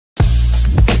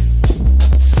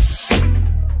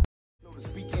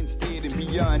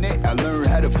I learned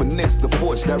how to finesse the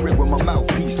force direct with my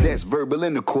mouthpiece. That's verbal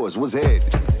intercourse. What's head?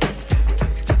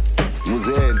 What's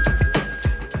head?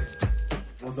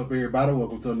 What's up, everybody?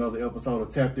 Welcome to another episode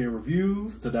of Tapped In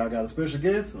Reviews. Today I got a special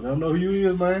guest. Let them know who you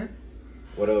is, man.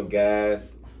 What up,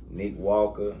 guys? Nick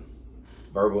Walker,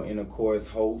 Verbal Intercourse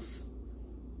host.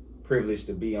 Privileged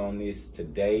to be on this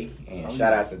today. And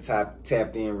shout out to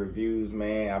Tapped In Reviews,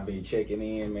 man. I'll be checking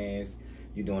in, man.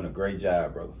 You doing a great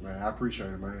job, brother. Man, I appreciate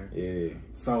it, man. Yeah.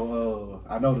 So,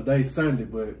 I know today's Sunday,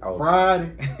 but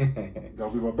Friday,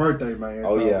 gonna be my birthday, man.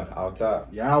 Oh, so, yeah, off top.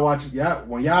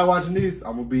 When y'all watching this,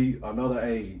 I'm gonna be another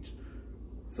age.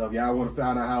 So if y'all want to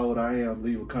find out how old I am,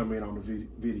 leave a comment on the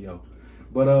video.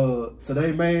 But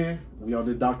today, man, we on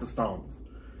this Dr. Stoner's.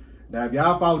 Now, if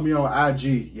y'all follow me on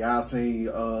IG, y'all seen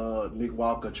Nick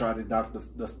Walker try this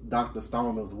Dr.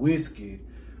 Stoner's whiskey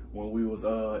when we was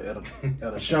at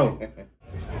a show.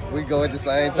 We go at the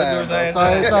same time. Same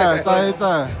time.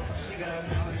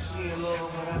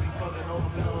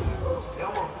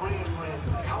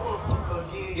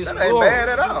 That ain't bad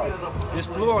at all. It's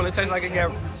floral. It tastes like it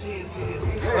got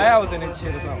flowers in it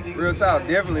shit or something. Real talk,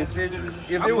 definitely citrus.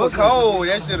 If it was cold,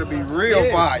 that shit'd be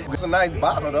real fire. It's a nice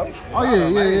bottle though. Oh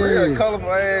yeah. Real colorful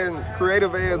and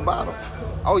creative ass bottle.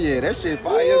 Oh yeah, that shit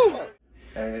fire as fuck.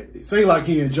 It seemed like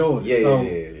he enjoyed it.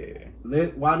 Yeah.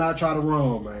 Why not try to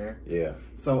run, man? Yeah.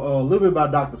 So a little bit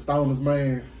about Dr. Stoner's,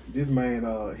 man. This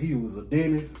man, he was a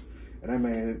dentist, and that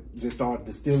man just started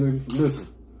distilling liquor,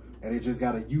 and it just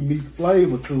got a unique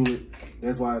flavor to it.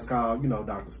 That's why it's called,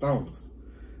 Dr. Stoner's.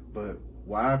 But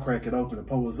while I crack it open and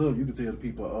pour it up, you can tell the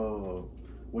people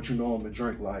what you normally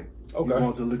drink. Like, you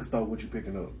going to the liquor store, what you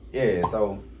picking up? Yeah.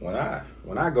 So when I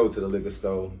go to the liquor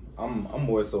store, I'm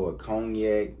more so a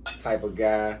cognac type of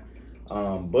guy.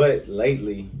 But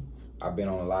lately, I've been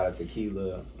on a lot of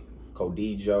tequila,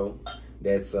 𝙄𝙏𝙀𝙀.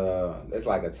 That's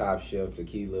like a top shelf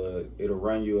tequila. It'll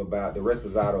run you about, the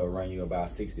Reposado will run you about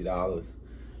 $60.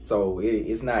 So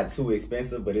it's not too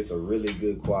expensive, but it's a really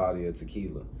good quality of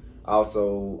tequila.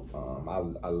 Also,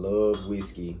 I love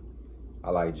whiskey. I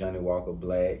like Johnny Walker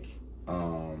Black.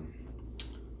 I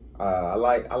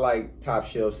like top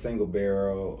shelf single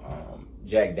barrel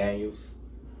Jack Daniels.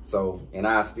 So, and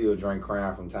I still drink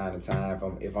Crown from time to time.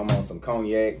 If I'm on some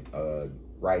cognac,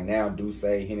 right now,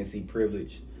 𝙄𝙀, Hennessy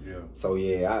Privilege. Yeah. So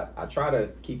yeah, I try to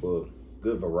keep a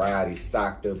good variety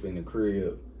stocked up in the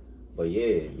crib. But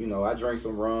yeah, I drink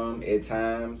some rum at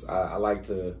times. I like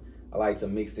to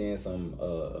mix in some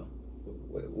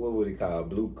what would it call?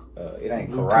 It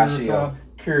ain't Curacao.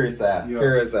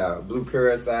 Curacao. Blue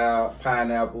Curacao,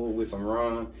 pineapple with some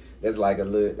rum. That's like a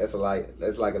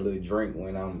little drink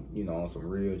when I'm, on some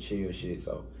real chill shit.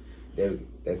 So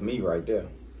that's me right there.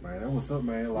 Man, that what's up,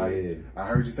 man. Like, I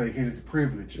heard you say Hennessy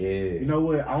Privilege. Yeah. You know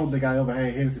what? I don't think I ever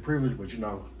had Hennessy Privilege, but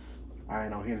I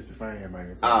ain't no Hennessy fan,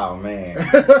 man. So. Oh man.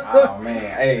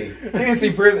 Hey,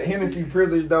 Hennessy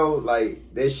Privilege though,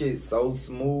 like that shit's so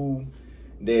smooth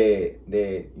that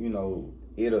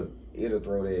it'll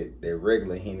throw that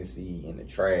regular Hennessy in the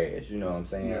trash. You know what I'm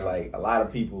saying? Yeah. Like a lot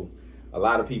of people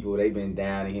they've been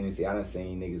down in Hennessy. I done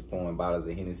seen niggas pouring bottles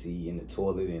of Hennessy in the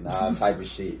toilet and all type of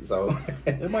shit. So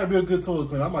it might be a good toilet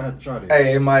cleaner. I might have to try that.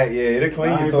 Hey, it'll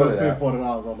clean your toilet. I ain't gonna spend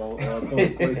 $40 on no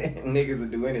toilet cleaner. Niggas will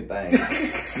do anything.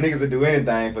 Niggas will do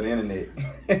anything for the internet.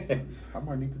 I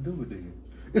might need to do it then.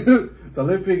 So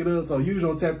let's pick it up. So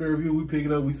usually on Tap In Review, we pick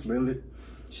it up, we smell it.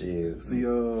 Cheers. See,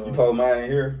 you pull mine in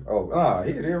here?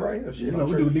 Here it is right here. Shit,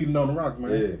 we do Kneading on the Rocks,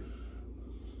 man. Yeah.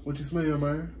 What you smell,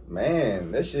 man?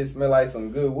 Man, that shit smell like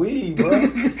some good weed, bro.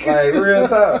 Like, real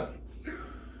talk.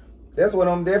 That's what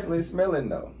I'm definitely smelling,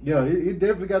 though. Yeah, it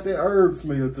definitely got that herb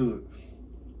smell to it.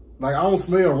 Like, I don't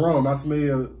smell rum. I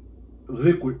smell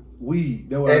liquid weed.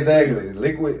 That's what exactly.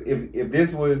 Liquid. If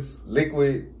this was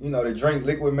liquid, to drink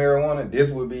liquid marijuana, this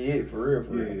would be it, for real,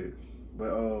 for real. Yeah. But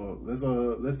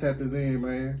let's tap this in,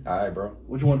 man. All right, bro.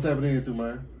 What you want to tap it into,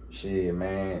 man? Shit,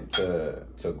 man. To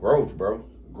growth, bro.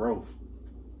 Growth.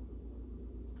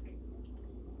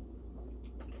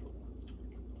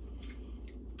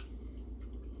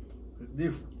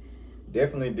 Different.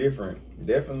 Definitely different.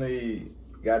 Definitely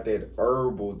got that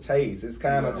herbal taste. It's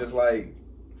kind of just like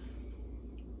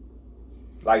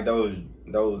those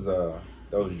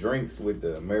drinks with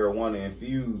the marijuana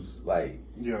infused. Like,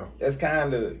 that's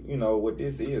kind of what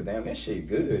this is. Damn, that shit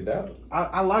good, dog.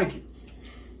 I like it.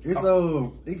 It's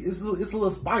it's a little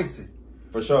spicy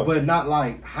for sure, but not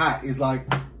like hot. It's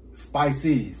like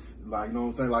spices. Like, you know what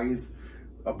I'm saying? Like, it's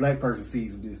a black person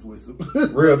seasoned this with some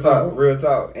real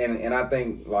talk. And I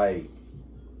think, like,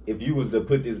 if you was to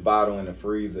put this bottle in the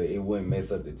freezer, it wouldn't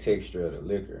mess up the texture of the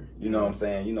liquor. You know what I'm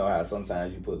saying? You know how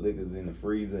sometimes you put liquors in the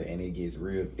freezer and it gets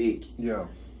real thick. Yeah.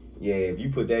 Yeah, if you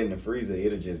put that in the freezer,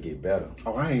 it'll just get better.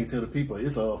 Oh, I ain't tell the people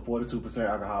it's a 42%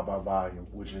 alcohol by volume,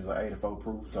 which is an 84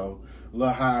 proof, so a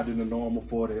little higher than the normal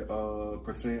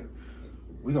 40%.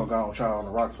 We gonna go and try on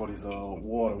the rocks for this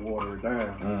water it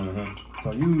down.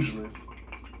 So usually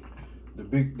the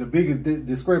biggest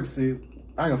discrepancy,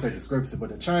 I ain't gonna say discrepancy, but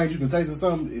the change you can taste in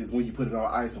something is when you put it on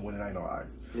ice and when it ain't on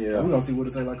ice. Yeah, so we gonna see what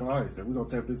it tastes like on ice, and we gonna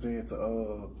tap this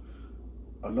into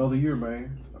another year,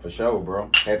 man. For sure, bro.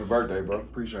 Happy birthday, bro.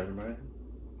 Appreciate it, man.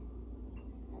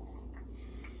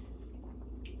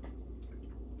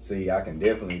 See, I can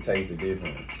definitely taste the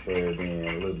difference for it being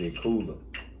a little bit cooler.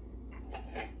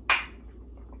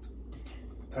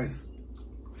 Tastes,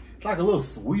 it's like a little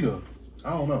sweeter.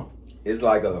 I don't know. It's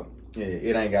like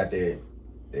it ain't got that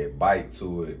bite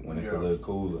to it when it's a little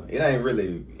cooler. It ain't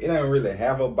really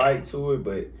have a bite to it,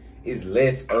 but it's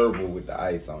less herbal with the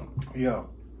ice on it. Yeah.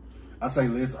 I say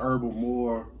less herbal,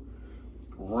 more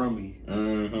rummy.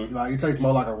 Like it tastes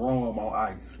more like a rum on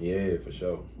ice. Yeah, for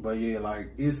sure. But yeah,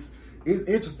 like it's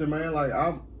interesting, man. Like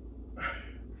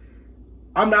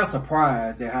I'm not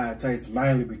surprised at how it tastes,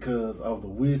 mainly because of the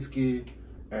whiskey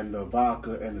and the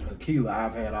vodka and the tequila.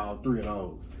 I've had all three of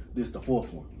those. This is the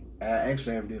fourth one. I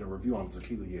actually haven't did a review on the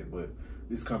tequila yet, but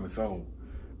it's coming soon.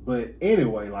 But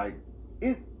anyway, like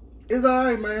it's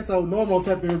alright, man. So normal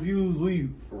type of reviews, we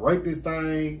rate this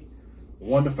thing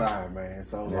 1 to 5, man.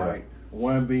 So like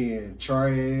 1 being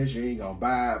trash, you ain't gonna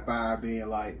buy it. 5 being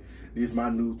like, this is my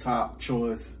new top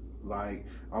choice. Like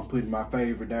I'm putting my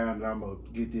favorite down and I'm gonna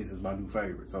get this as my new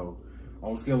favorite. So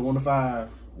on a scale of 1 to 5,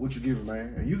 what you give it,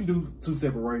 man? And you can do 2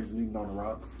 separate ratings and eating on the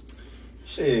rocks.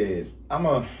 Shit, I'm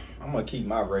gonna keep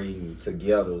my rating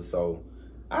together. So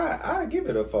I give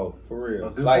it a 4 for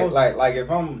real. Like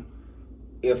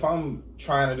if I'm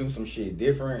trying to do some shit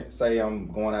different, say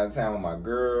I'm going out of town with my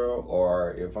girl,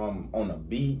 or if I'm on the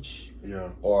beach,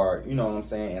 or you know what I'm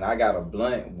saying, and I got a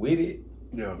blunt with it,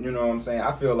 you know what I'm saying,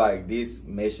 I feel like this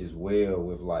meshes well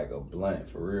with like a blunt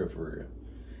for real.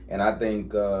 And I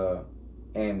think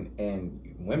and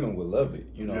women would love it,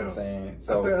 you know what I'm saying.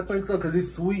 So I think so, because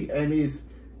it's sweet and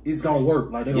it's gonna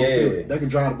work. Like they gonna feel it. They can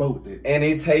drive the boat with it. And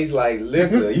it tastes like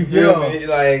liquor. You feel me?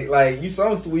 Like you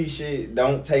some sweet shit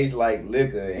don't taste like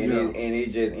liquor, and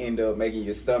it just end up making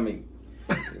your stomach,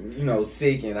 you know,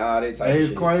 sick and all that type of shit.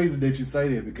 It's crazy that you say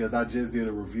that, because I just did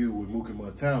a review with Mookie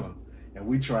Montana, and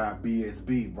we tried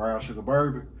BSB, brown sugar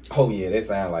bourbon. Oh yeah, that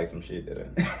sounds like some shit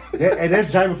and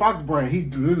that's Jamie Foxx's brand. He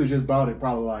literally just bought it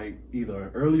probably like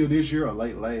either earlier this year or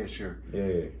late last year.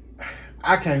 Yeah.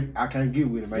 I can't get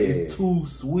with it, man. It's too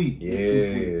sweet. It's too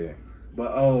sweet.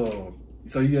 But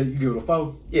so you give it a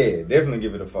 4? Yeah, definitely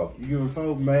give it a 4. You give it a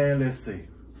 4, man. Let's see.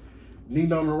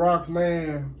 Kneading on the rocks,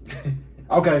 man.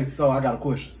 Okay, so I got a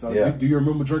question. So do you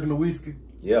remember drinking the whiskey?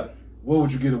 Yeah. What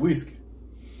would you get a whiskey?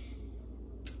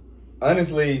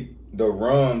 Honestly, the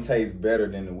rum tastes better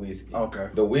than the whiskey. Okay.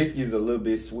 The whiskey is a little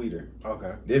bit sweeter.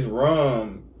 Okay. This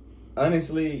rum,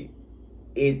 honestly,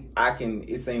 it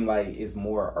seemed like it's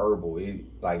more herbal.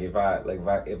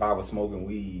 If I was smoking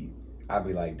weed, I'd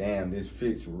be like, damn, this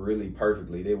fits really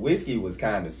perfectly. The whiskey was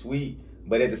kind of sweet,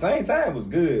 but at the same time it was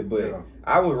good. But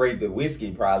I would rate the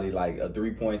whiskey probably like a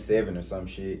 3.7 or some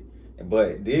shit.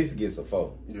 But this gets a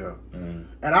 4. Yeah.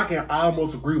 And I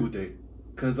almost agree with that,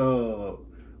 because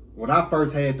when I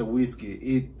first had the whiskey,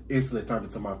 it instantly turned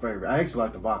into my favorite. I actually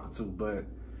like the vodka too, but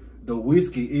the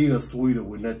whiskey is sweeter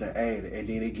with nothing added, and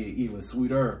then it get even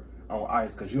sweeter on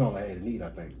ice, because you only add neat, I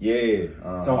think. Yeah.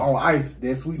 So on ice,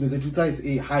 that sweetness that you taste,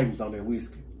 it heightens on that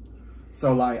whiskey.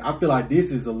 So like, I feel like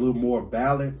this is a little more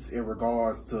balanced in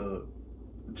regards to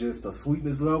just the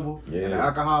sweetness level and the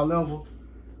alcohol level.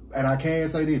 And I can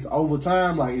say this, over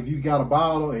time, like if you got a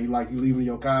bottle and you leave it in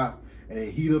your car and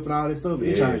it heat up and all that stuff,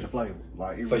 it changes the flavor.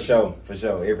 Like for sure,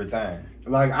 every time.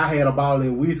 Like I had a bottle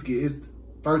of whiskey.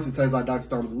 First it tastes like Dr.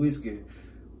 Stone's whiskey.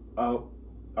 A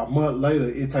month later,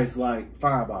 it tastes like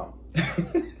Fireball.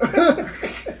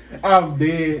 I'm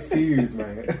dead serious,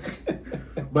 man.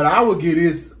 But I would get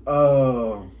this.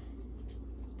 I'm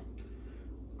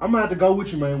gonna have to go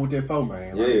with you, man, with that 4,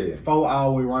 man. Like, 4 all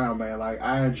the way around, man. Like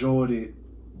I enjoyed it,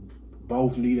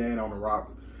 both neat and on the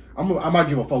rocks. I might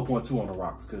give a 4.2 on the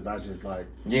rocks, because I just like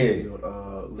chilled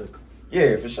liquor.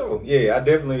 Yeah, for sure. Yeah, I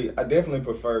definitely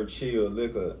prefer chilled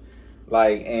liquor.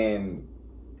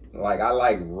 I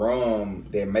like rum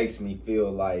that makes me feel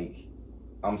like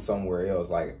I'm somewhere else.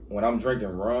 Like when I'm drinking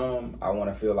rum, I want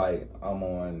to feel like I'm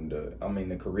in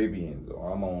the Caribbean,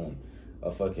 or I'm on a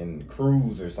fucking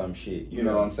cruise or some shit. You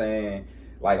know what I'm saying?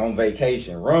 Like on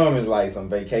vacation. Rum is like some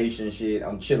vacation shit.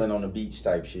 I'm chilling on the beach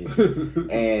type shit.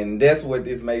 And that's what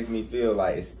this makes me feel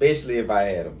like, especially if I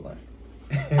had a blunt.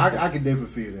 I can definitely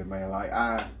feel that, man. Like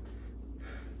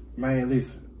Man,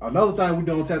 listen. Another thing we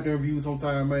do on Tap In Reviews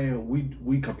sometimes, man,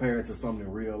 we compare it to something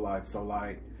in real life. So,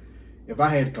 like, if I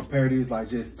had to compare this, like,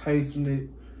 just tasting it,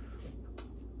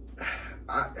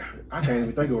 I can't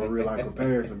even think of a real life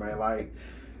comparison, man. Like,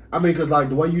 I mean, because, like,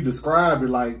 the way you described it,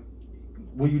 like,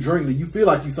 when you drink it, you feel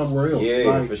like you somewhere else. Yeah,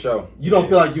 like, for sure. You don't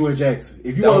feel like you in Jackson.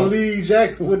 If you want to leave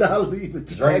Jackson without leaving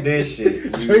Jackson, drink this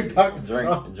shit. Drink Dr.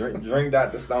 Stone. Drink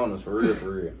Dr. Stoners, for real, for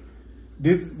real.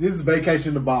 This is Vacation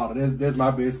in the Bottle. That's my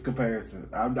best comparison.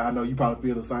 I know you probably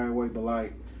feel the same way, but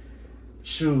like,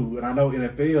 shoot, and I know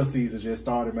NFL season just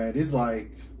started, man. This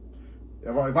like,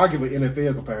 if I give an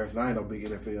NFL comparison, I ain't no big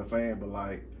NFL fan, but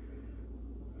like,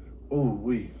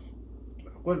 what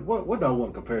do I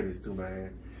want to compare this to,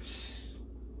 man?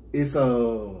 It's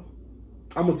I'm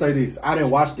gonna say this. I didn't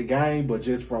watch the game, but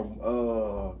just from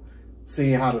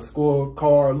seeing how the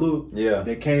scorecard looked, yeah,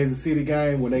 that Kansas City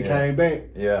game when they came back,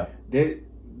 yeah. This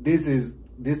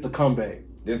the comeback.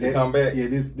 The comeback? Yeah,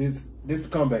 this the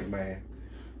comeback, man.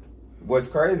 What's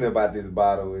crazy about this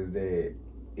bottle is that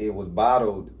it was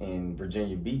bottled in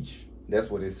Virginia Beach. That's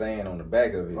what it's saying on the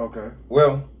back of it. Okay.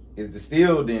 Well, it's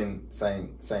distilled in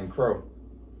St. Croix,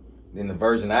 in the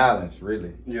Virgin Islands,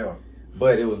 really. Yeah.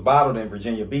 But it was bottled in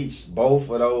Virginia Beach. Both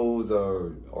of those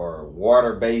are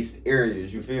water-based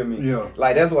areas, you feel me? Yeah.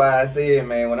 Like, that's why I said,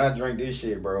 man, when I drink this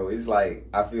shit, bro, it's like,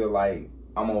 I feel like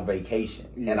I'm on vacation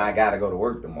and I gotta go to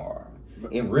work tomorrow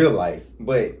in real life.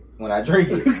 But when I drink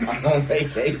it, I'm on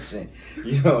vacation.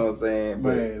 You know what I'm saying?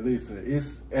 But, man, listen,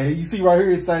 and you see right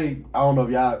here, it say, I don't know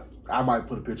if y'all, I might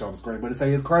put a picture on the screen, but it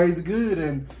say it's crazy good,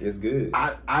 and it's good.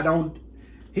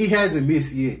 He hasn't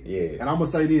missed yet. Yeah. And I'm gonna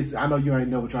say this, I know you ain't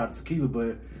never tried tequila,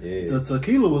 but yeah, the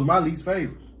tequila was my least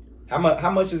favorite. How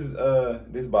much is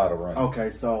this bottle running? Okay,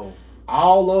 so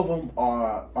all of them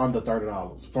are under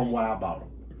 $30 from what I bought them.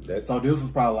 So this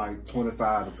was probably like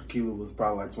 25. The tequila was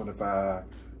probably like 25.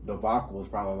 The vodka was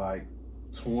probably like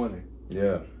 20.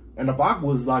 Yeah. And the vodka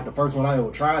was like the first one I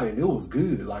ever tried, and it was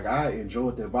good. Like, I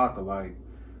enjoyed that vodka. Like,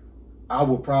 I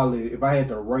would probably, if I had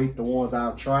to rate the ones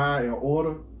I've tried in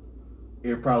order,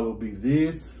 it probably would be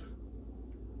this,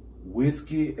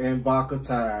 whiskey and vodka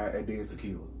tied, and then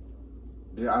tequila.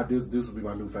 This would be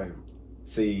my new favorite.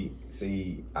 See,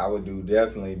 I would do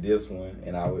definitely this one,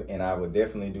 and I would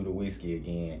definitely do the whiskey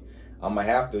again. I'm gonna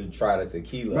have to try the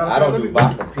tequila. I don't do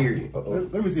vodka, period.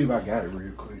 Let me see if I got it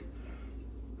real quick.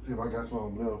 See if I got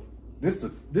something left. This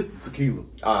the tequila.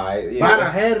 All right. Yeah. I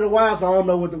had it a while, so I don't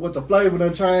know what the flavor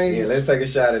done changed. Yeah, let's take a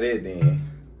shot of that then.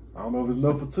 I don't know if it's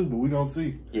enough for two, but we gonna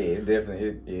see. Yeah,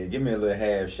 definitely. Yeah, give me a little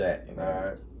half shot. All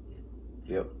right.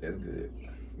 Yep, that's good.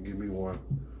 Give me one.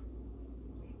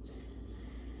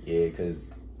 Yeah, because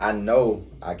I know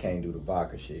I can't do the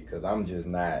vodka shit, because I'm just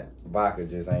not, vodka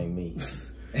just ain't me.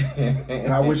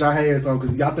 And I wish I had some,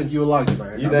 because y'all think you'll like it,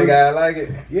 man. You think I like it?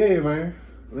 Yeah, man.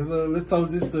 Let's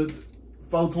toast this to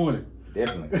 420.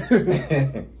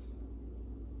 Definitely.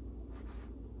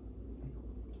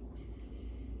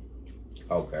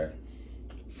 Okay.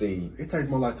 See, it tastes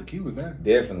more like tequila now.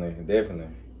 Definitely.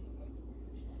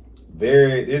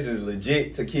 This is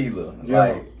legit tequila,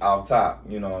 like off top.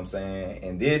 You know what I'm saying?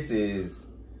 And this is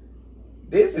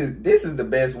the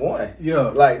best one. Yeah,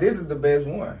 like this is the best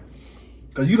one.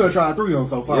 Cause you done tried 3 of them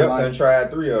so far. Yep, like, done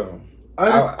tried 3 of them.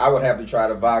 I would have to try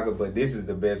the vodka, but this is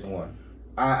the best one.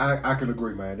 I can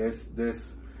agree, man. That's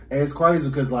and it's crazy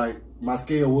because like my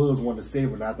scale was 1 to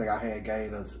 7. I think I had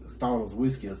gave a Stoner's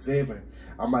whiskey a 7.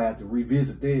 I might have to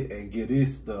revisit that and give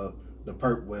this the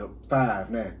perk 5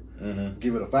 now. Mm-hmm.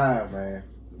 Give it a 5, man.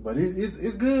 But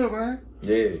it's good, man.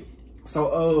 Yeah.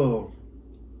 So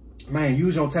man,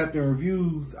 usually on Tapped In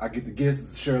Reviews, I get the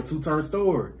guests to share a 2-turn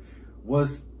story.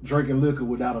 What's drinking liquor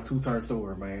without a 2-turn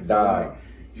story, man? So like,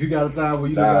 if you got a time where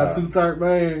you done got a 2-turn,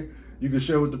 man, you can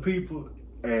share with the people.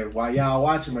 And while y'all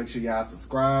watching, make sure y'all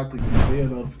subscribe, click the bell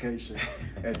notification,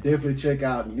 and definitely check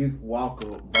out Nick Walker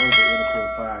Verbal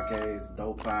Intercourse Podcast,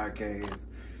 dope podcast,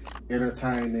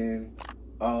 entertaining,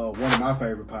 one of my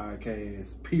favorite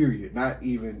podcasts, period. Not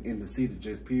even in the city,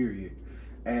 just period.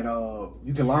 And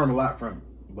you can learn a lot from it.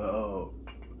 But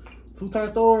 2-turn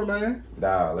story, man.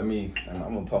 Dawg, I'm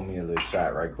gonna put me a little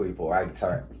shot right quick before I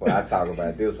talk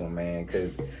about this one, man,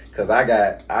 cause I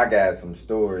got some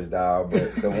stories, dog.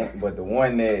 But the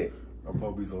one that I'm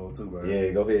gonna be so too, man.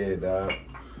 Yeah, go ahead, dog.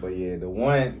 But yeah, the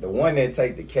one that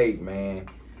take the cake, man.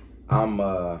 I'm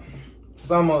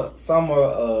summer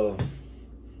of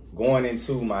going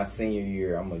into my senior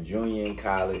year. I'm a junior in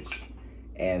college,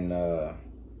 and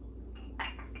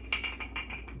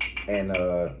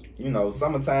you know,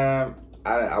 summertime,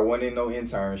 I wasn't in no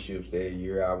internships that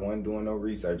year. I wasn't doing no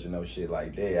research and no shit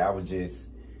like that. I was just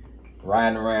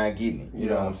riding around getting it. You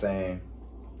know what I'm saying?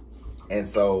 And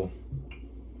so,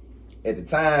 at the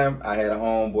time, I had a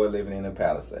homeboy living in the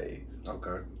Palisades.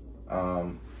 Okay.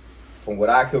 From what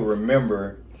I could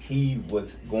remember, he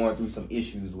was going through some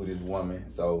issues with his woman.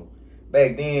 So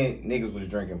back then, niggas was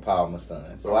drinking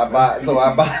Parmesan. So okay.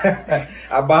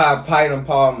 I buy a pint of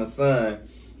Parmesan.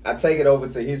 I take it over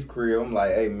to his crib. I'm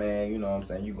like, hey man, you know what I'm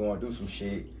saying? You going through some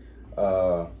shit.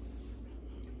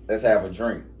 Let's have a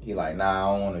drink. He like, nah,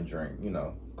 I don't want to drink. You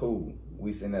know, cool.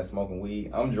 We sitting there smoking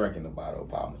weed. I'm drinking a bottle of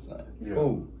Parmesan. Yeah.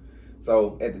 Cool.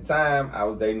 So at the time, I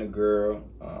was dating a girl,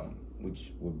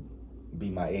 which would be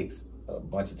my ex a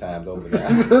bunch of times over now.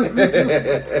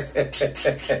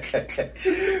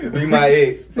 Be my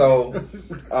ex. So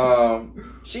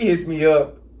she hits me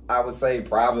up, I would say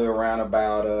probably around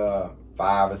about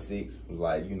 5 or 6. It was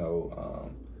like, you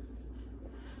know,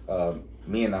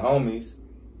 me and the homies,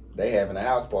 they having a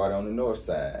house party on the north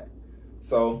side.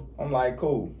 So I'm like,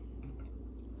 cool.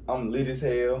 I'm lit as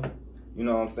hell. You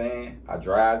know what I'm saying? I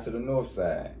drive to the north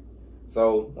side.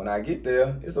 So when I get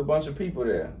there, it's a bunch of people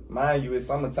there. Mind you, it's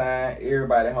summertime.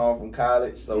 Everybody home from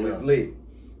college, so it's lit.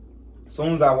 As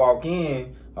soon as I walk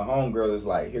in, a homegirl is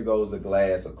like, here goes a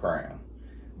glass of Crown.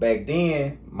 Back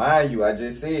then, mind you, I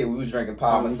just said we was drinking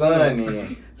Parmesan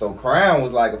then. So Crown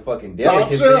was like a fucking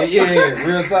delicacy. Yeah,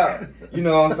 real top. You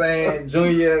know what I'm saying?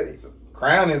 Junior,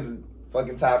 Crown is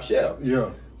fucking top shelf.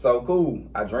 Yeah. So cool.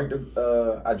 I drink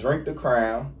the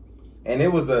Crown. And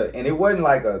it wasn't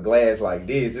like a glass like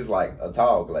this. It's like a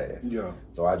tall glass. Yeah.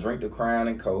 So I drink the Crown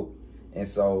and Coke. And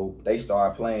so they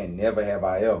start playing Never Have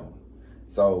I Ever.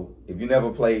 So if you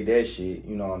never played that shit,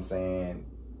 you know what I'm saying?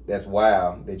 That's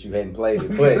wild that you hadn't played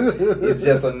it. But it's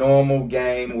just a normal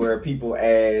game where people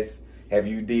ask, have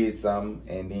you did something?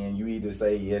 And then you either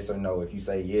say yes or no. If you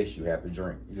say yes, you have to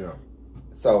drink. Yeah.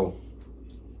 So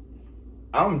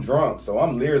I'm drunk. So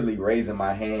I'm literally raising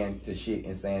my hand to shit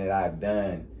and saying that I've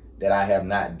done that I have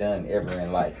not done ever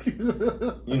in life. You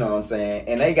know what I'm saying?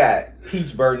 And they got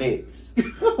peach burnets.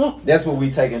 That's what we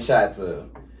taking shots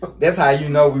of. That's how you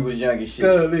know we was young as shit.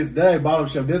 Cause that ain't bottom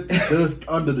shelf. That's the dust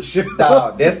under the shelf.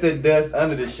 Dog, that's the dust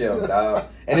under the shelf, dog.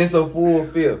 And it's a full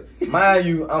fifth. Mind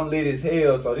you, I'm lit as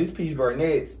hell, so this peach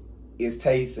burnets is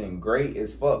tasting great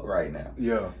as fuck right now.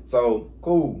 Yeah. So,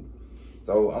 cool.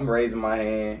 So, I'm raising my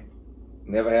hand.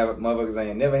 Motherfuckers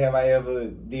saying, never have I ever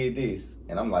did this.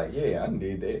 And I'm like, yeah, I done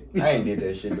did that. I ain't did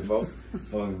that shit before.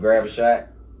 I'm gonna grab a shot.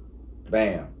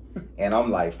 Bam. And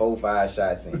I'm like 4 or 5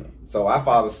 shots in. So I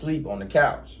fall asleep on the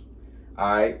couch.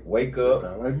 All right, wake up.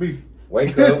 Sound like me.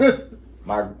 Wake up.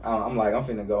 I'm like, I'm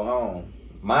finna go home.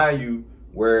 Mind you,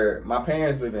 where my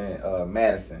parents live in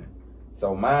Madison.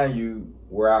 So mind you,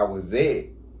 where I was at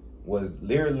was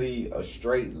literally a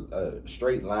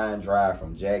straight line drive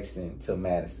from Jackson to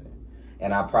Madison.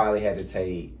 And I probably had to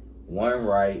take 1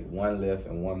 right, 1 left,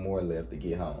 and 1 more left to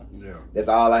get home. Yeah. That's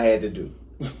all I had to do.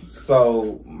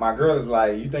 So my girl is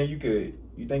like, you think you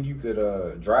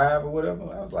could drive or whatever?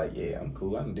 I was like, yeah, I'm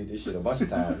cool. I done did this shit a bunch of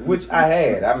times, which I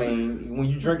had. I mean, when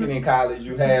you drinking in college,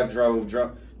 you have drove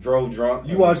drunk.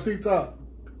 You watch TikTok?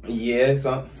 Yeah.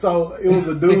 So it was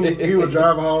a dude, he was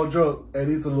driving home drunk,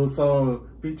 and it's a little song,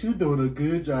 bitch, you doing a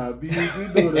good job, bitch, you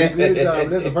doing a good job.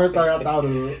 That's the first thing I thought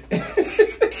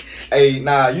of. Hey,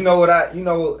 nah,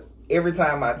 every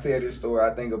time I tell this story,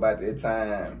 I think about that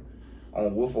time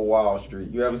on Wolf of Wall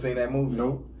Street. You ever seen that movie?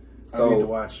 Nope. I need to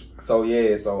watch it. So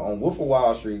yeah, so on Wolf of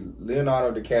Wall Street,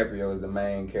 Leonardo DiCaprio is the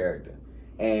main character.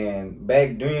 And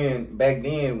back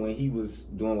then when he was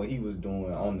doing what he was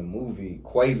doing on the movie,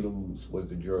 Quaaludes was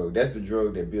the drug. That's the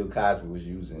drug that Bill Cosby was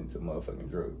using to motherfucking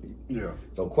drug people. Yeah.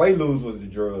 So Quaaludes was the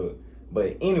drug.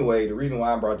 But anyway, the reason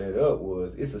why I brought that up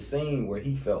was it's a scene where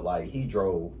he felt like he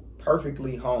drove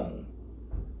perfectly home.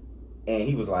 And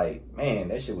he was like, man,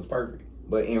 that shit was perfect.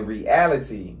 But in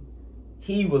reality,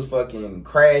 he was fucking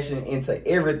crashing into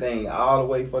everything all the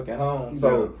way fucking home.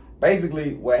 So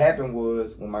basically what happened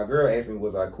was when my girl asked me,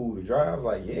 was I cool to drive? I was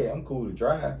like, yeah, I'm cool to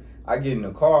drive. I get in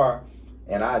the car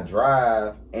and I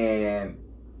drive, and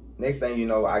next thing you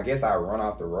know, I guess I run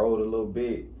off the road a little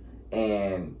bit.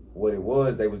 And what it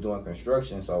was, they was doing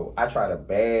construction. So I try to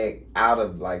bag out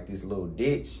of like this little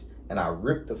ditch, and I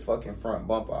ripped the fucking front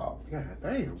bumper off. God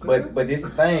damn. But this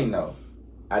thing though,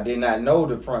 I did not know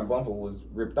the front bumper was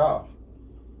ripped off.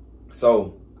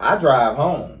 So I drive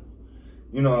home.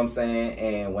 You know what I'm saying?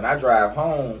 And when I drive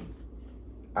home,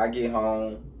 I get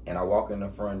home and I walk in the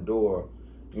front door,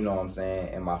 you know what I'm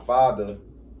saying? And my father,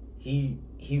 he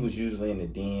was usually in the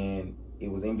den. It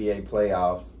was NBA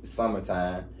playoffs,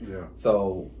 summertime. Yeah.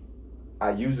 So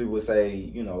I usually would say,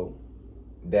 you know,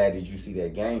 Dad, did you see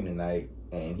that game tonight?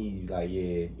 And he like,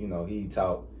 yeah, you know, he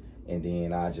talked. And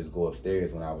then I just go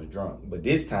upstairs when I was drunk. But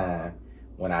this time,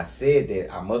 when I said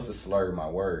that, I must have slurred my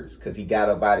words because he got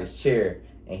up out his chair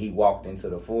and he walked into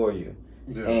the foyer.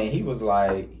 Yeah. And he was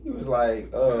like,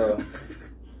 man,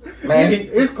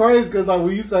 it's crazy because like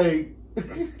when you say,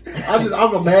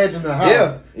 I'm imagining the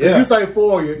house. Yeah. You say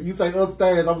foyer, you say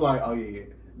upstairs. I'm like, oh yeah,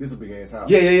 this is a big ass house.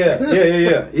 Yeah.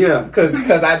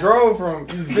 Because I drove from,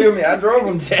 you feel me? I drove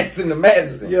from Jackson to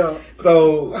Madison. Yeah.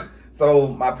 So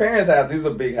my parents' house is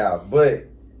a big house, but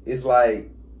it's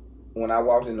like when I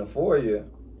walked in the foyer,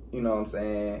 you know what I'm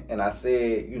saying, and I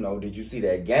said, you know, did you see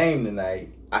that game tonight?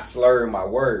 I slurred my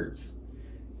words,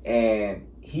 and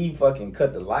he fucking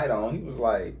cut the light on. He was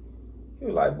like,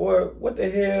 boy, what the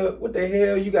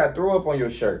hell you got throw up on your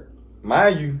shirt?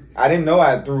 Mind you, I didn't know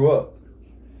I threw up.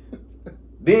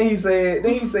 Then he said,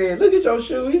 look at your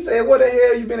shoes. He said, what the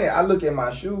hell you been at? I look at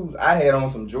my shoes. I had on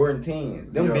some Jordan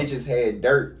 10s. Them bitches had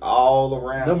dirt all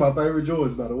around. They're my favorite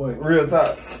Jordans, by the way. Real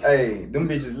talk. Hey, them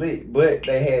bitches lit. But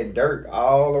they had dirt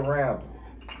all around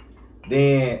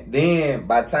them. Then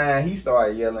by the time he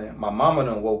started yelling, my mama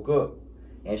done woke up.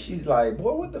 And she's like,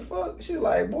 boy, what the fuck? She's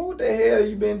like, boy, what the hell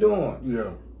you been doing? Yeah.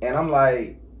 And I'm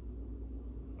like,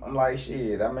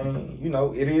 shit, I mean, you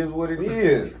know, it is what it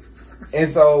is.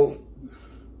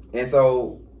 And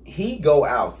so he go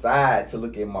outside to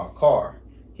look at my car.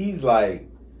 He's like,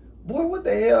 boy, what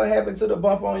the hell happened to the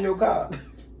bumper on your car?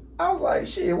 I was like,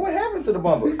 shit, what happened to the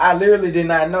bumper? I literally did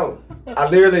not know. I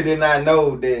literally did not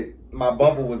know that my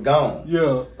bumper was gone.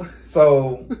 Yeah.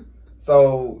 So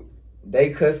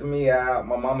they cussed me out.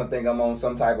 My mama think I'm on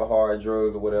some type of hard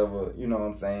drugs or whatever. You know what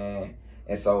I'm saying?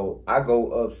 And so I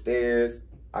go upstairs.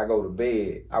 I go to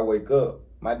bed. I wake up.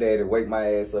 My daddy wake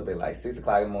my ass up at like 6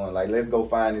 o'clock in the morning. Like, let's go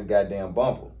find this goddamn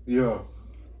bumper. Yeah.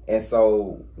 And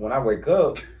so when I wake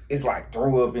up, it's like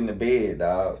throw up in the bed,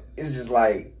 dog. It's just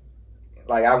like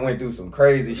I went through some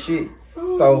crazy shit.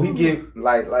 So he get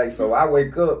so I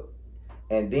wake up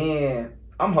and then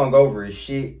I'm hungover as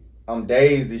shit. I'm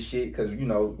dazed as shit because you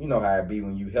know how it be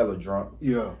when you hella drunk.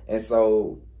 Yeah. And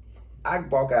so I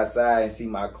walk outside and see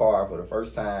my car for the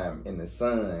first time in the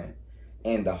sun,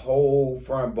 and the whole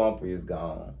front bumper is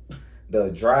gone. The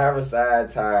driver's side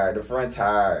tire, the front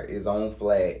tire is on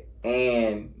flat,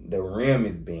 and the rim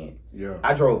is bent. Yeah.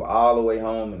 I drove all the way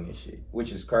home in this shit,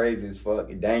 which is crazy as fuck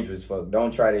and dangerous as fuck.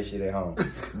 Don't try that shit at home.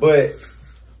 But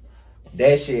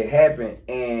that shit happened,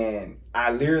 and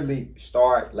I literally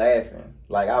start laughing.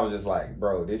 Like, I was just like,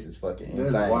 bro, this is fucking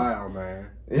insane. That's wild,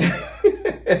 man.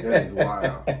 That is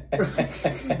wild.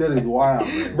 That is wild,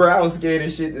 man. Bro, I was scared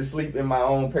as shit to sleep in my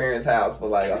own parents' house for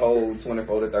like a whole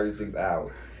 24 to 36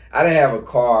 hours. I didn't have a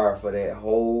car for that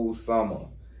whole summer.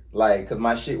 Like, because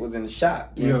my shit was in the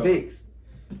shop getting fixed.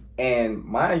 And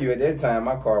mind you, at that time,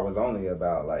 my car was only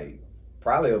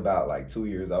probably about 2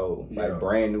 years old. Like,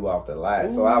 brand new off the lot.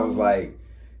 Ooh. So I was like,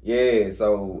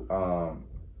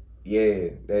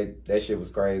 that shit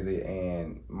was crazy,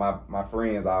 and my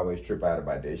friends always trip out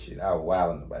about that shit. I was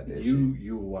wilding about that shit.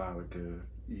 You were wilding,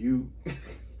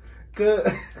 cuz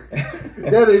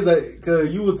that is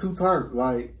cuz you were too turned,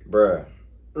 like, bruh.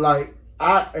 Like,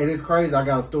 and it's crazy. I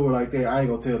got a story like that. I ain't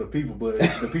gonna tell the people, but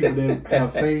the people that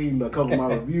have seen a couple of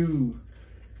my reviews,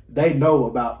 they know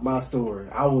about my story.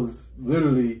 I was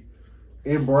literally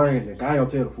in Brandon. I ain't gonna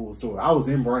tell the full story. I was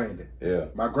in Brandon. Yeah.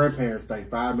 My grandparents stayed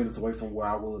 5 minutes away from where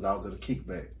I was. I was at a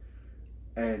kickback.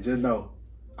 And just know,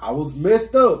 I was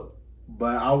messed up,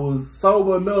 but I was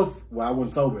sober enough. Well, I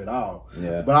wasn't sober at all.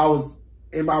 Yeah. But I was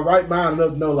in my right mind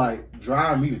enough to know, like,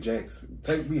 drive me to Jackson.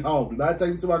 Take me home. Do not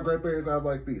take me to my grandparents' house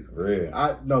like this. Really? They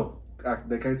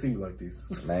can't see me like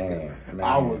this. Man.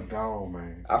 I was gone,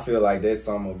 man. I feel like that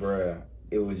summer, bruh,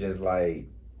 it was just like,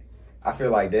 I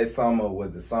feel like that summer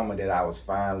was the summer that I was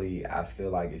finally, I feel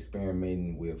like,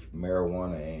 experimenting with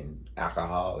marijuana and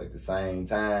alcohol at the same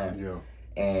time. Yeah.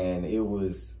 And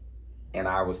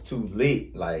I was too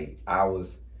lit. Like, my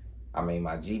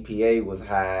GPA was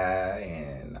high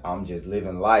and I'm just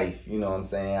living life. You know what I'm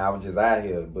saying? I was just out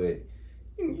here. But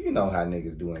you know how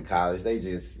niggas do in college. They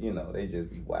just, they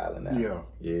just be wilding out. Yeah.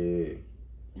 Yeah.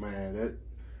 Man,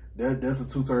 that's a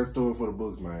two-turn story for the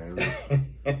books, man.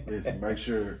 Listen, make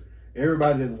sure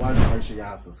everybody that's watching, make sure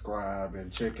y'all subscribe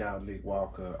and check out Nick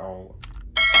Walker on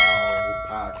all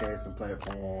podcasting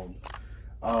platforms.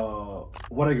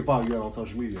 What they can follow you on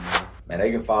social media, man? Man,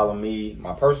 they can follow me,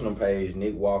 my personal page,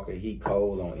 Nick Walker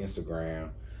𝙬𝙀𝘊 on Instagram.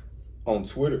 On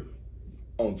Twitter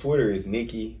is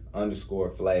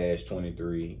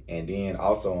Nicky_Flash23. And then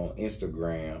also on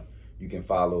Instagram, you can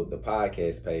follow the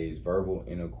podcast page, Verbal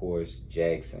Intercourse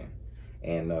Jackson.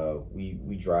 And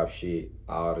we drop shit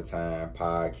all the time,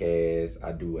 podcasts.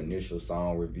 I do initial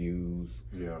song reviews.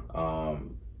 Yeah.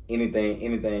 anything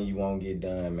you want to get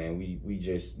done, man. We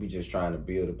just trying to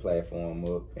build a platform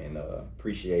up and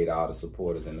appreciate all the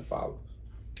supporters and the followers.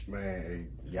 Man,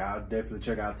 y'all definitely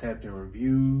check out Tapped In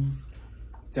Reviews.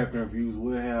 Tapped In Reviews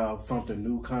will have something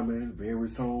new coming very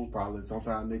soon, probably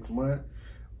sometime next month.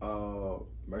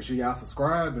 Make sure y'all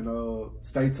subscribe and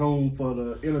stay tuned for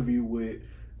the interview with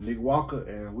Nick Walker,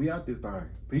 and we out this thing.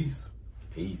 Peace.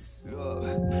 Peace.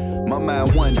 My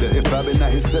mind wonder if I've been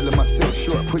out here selling myself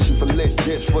short, pushing for less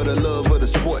just for the love of the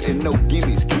sport and no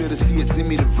gimmicks. Clear to see it, send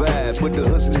me the vibe, but the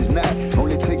hustle is not.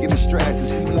 Only taking the strides to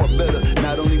see more better,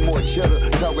 not only more cheddar.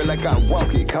 Talking like I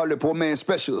walk it, call it poor man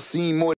special, seeing more.